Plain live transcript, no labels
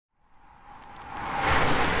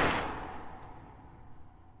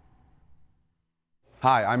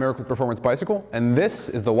Hi, I'm Eric with Performance Bicycle, and this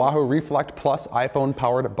is the Wahoo Reflect Plus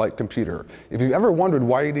iPhone-powered bike computer. If you've ever wondered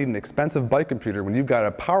why you need an expensive bike computer when you've got a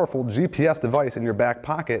powerful GPS device in your back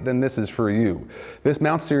pocket, then this is for you. This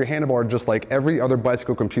mounts to your handlebar just like every other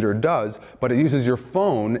bicycle computer does, but it uses your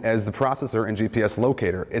phone as the processor and GPS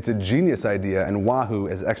locator. It's a genius idea, and Wahoo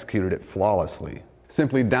has executed it flawlessly.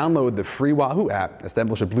 Simply download the free Wahoo app,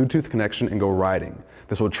 establish a Bluetooth connection, and go riding.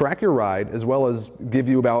 This will track your ride as well as give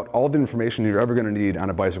you about all the information you're ever going to need on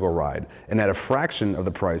a bicycle ride, and at a fraction of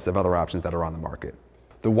the price of other options that are on the market.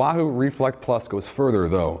 The Wahoo Reflect Plus goes further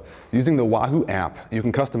though. Using the Wahoo app, you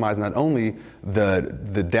can customize not only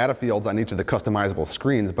the data fields on each of the customizable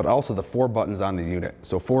screens, but also the 4 buttons on the unit.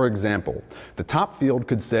 So for example, the top field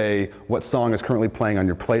could say what song is currently playing on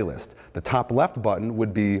your playlist. The top left button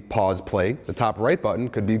would be pause play. The top right button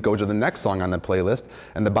could be go to the next song on the playlist.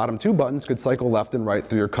 And the bottom 2 buttons could cycle left and right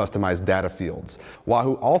through your customized data fields.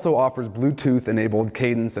 Wahoo also offers Bluetooth enabled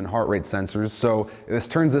cadence and heart rate sensors, so this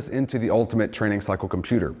turns this into the ultimate training cycle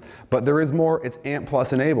computer. But there is more, it's ANT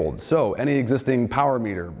Plus enabled. So any existing power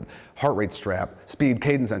meter, heart rate strap, speed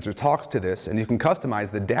cadence sensor talks to this, and you can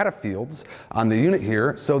customize the data fields on the unit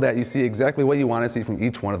here so that you see exactly what you want to see from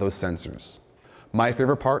each one of those sensors. My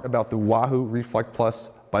favorite part about the Wahoo Reflect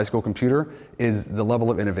Plus bicycle computer is the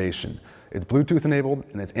level of innovation. It's Bluetooth enabled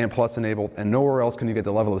and it's ANT Plus enabled, and nowhere else can you get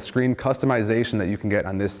the level of screen customization that you can get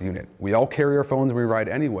on this unit. We all carry our phones when we ride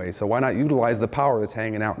anyway, so why not utilize the power that's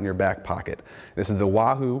hanging out in your back pocket? This is the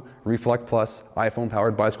Wahoo Reflect Plus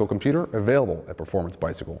iPhone-powered bicycle computer, available at Performance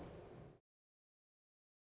Bicycle.